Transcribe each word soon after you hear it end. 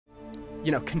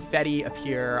confetti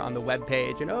appear on the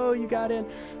webpage and, oh, you got in.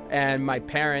 And my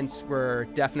parents were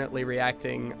definitely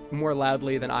reacting more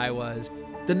loudly than I was.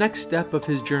 The next step of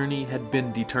his journey had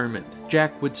been determined.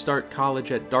 Jack would start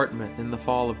college at Dartmouth in the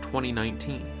fall of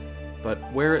 2019. But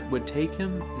where it would take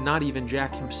him, not even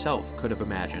Jack himself could have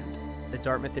imagined. The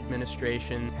Dartmouth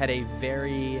administration had a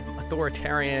very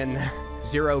authoritarian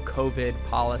zero COVID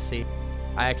policy.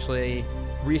 I actually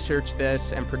researched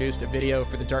this and produced a video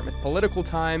for the Dartmouth Political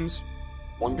Times.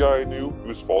 One guy I knew who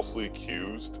was falsely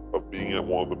accused of being at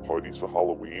one of the parties for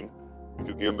Halloween,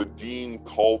 and the dean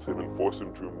called him and forced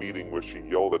him to a meeting where she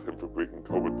yelled at him for breaking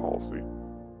COVID policy.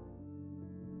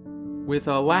 With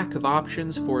a lack of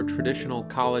options for traditional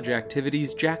college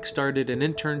activities, Jack started an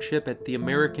internship at the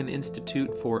American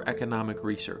Institute for Economic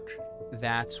Research.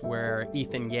 That's where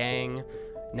Ethan Yang,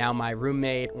 now my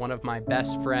roommate, one of my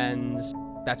best friends,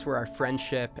 that's where our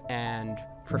friendship and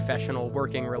professional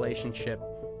working relationship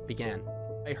began.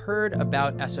 I heard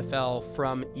about SFL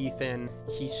from Ethan.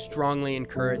 He strongly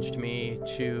encouraged me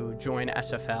to join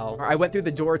SFL. I went through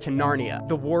the door to Narnia,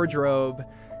 the wardrobe,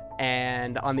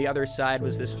 and on the other side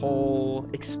was this whole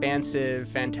expansive,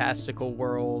 fantastical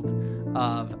world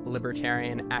of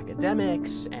libertarian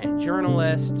academics and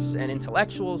journalists and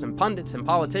intellectuals and pundits and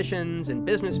politicians and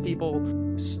business people.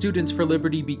 Students for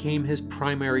Liberty became his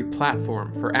primary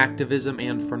platform for activism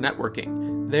and for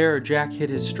networking. There, Jack hit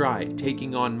his stride,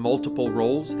 taking on multiple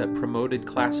roles that promoted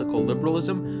classical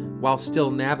liberalism while still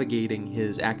navigating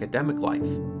his academic life.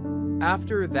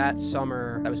 After that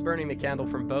summer, I was burning the candle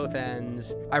from both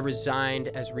ends. I resigned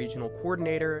as regional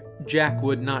coordinator. Jack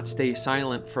would not stay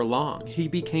silent for long. He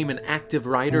became an active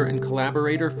writer and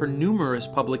collaborator for numerous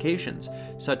publications,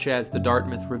 such as the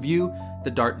Dartmouth Review,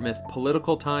 the Dartmouth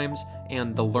Political Times,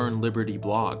 and the Learn Liberty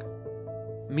blog.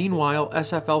 Meanwhile,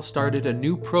 SFL started a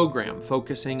new program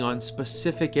focusing on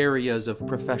specific areas of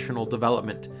professional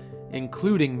development,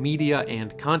 including media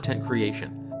and content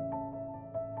creation.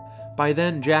 By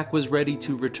then, Jack was ready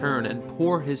to return and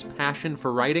pour his passion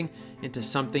for writing into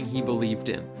something he believed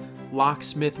in,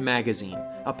 Locksmith Magazine,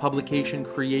 a publication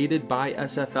created by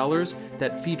SFLers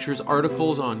that features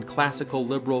articles on classical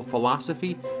liberal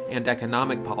philosophy and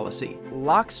economic policy.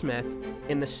 Locksmith,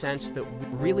 in the sense that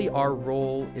really our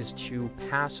role is to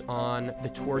pass on the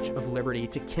torch of liberty,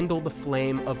 to kindle the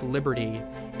flame of liberty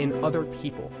in other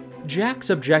people. Jack's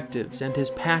objectives and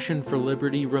his passion for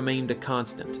liberty remained a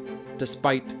constant,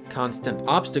 despite constant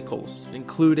obstacles,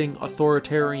 including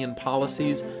authoritarian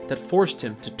policies that forced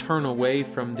him to turn away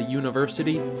from the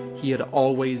university he had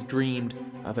always dreamed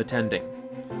of attending.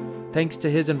 Thanks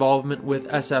to his involvement with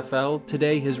SFL,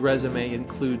 today his resume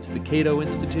includes the Cato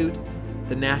Institute,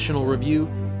 the National Review,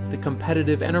 the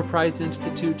Competitive Enterprise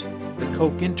Institute, the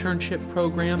Koch Internship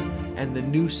Program, and the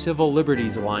New Civil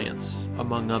Liberties Alliance,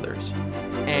 among others.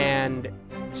 And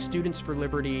Students for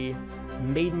Liberty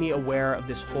made me aware of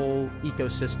this whole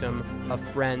ecosystem of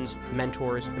friends,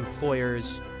 mentors,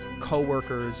 employers,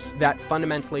 co-workers that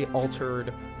fundamentally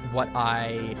altered what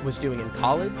I was doing in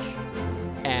college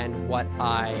and what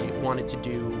I wanted to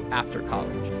do after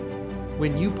college.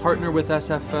 When you partner with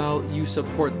SFL, you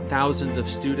support thousands of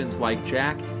students like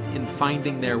Jack in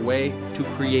finding their way to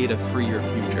create a freer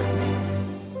future.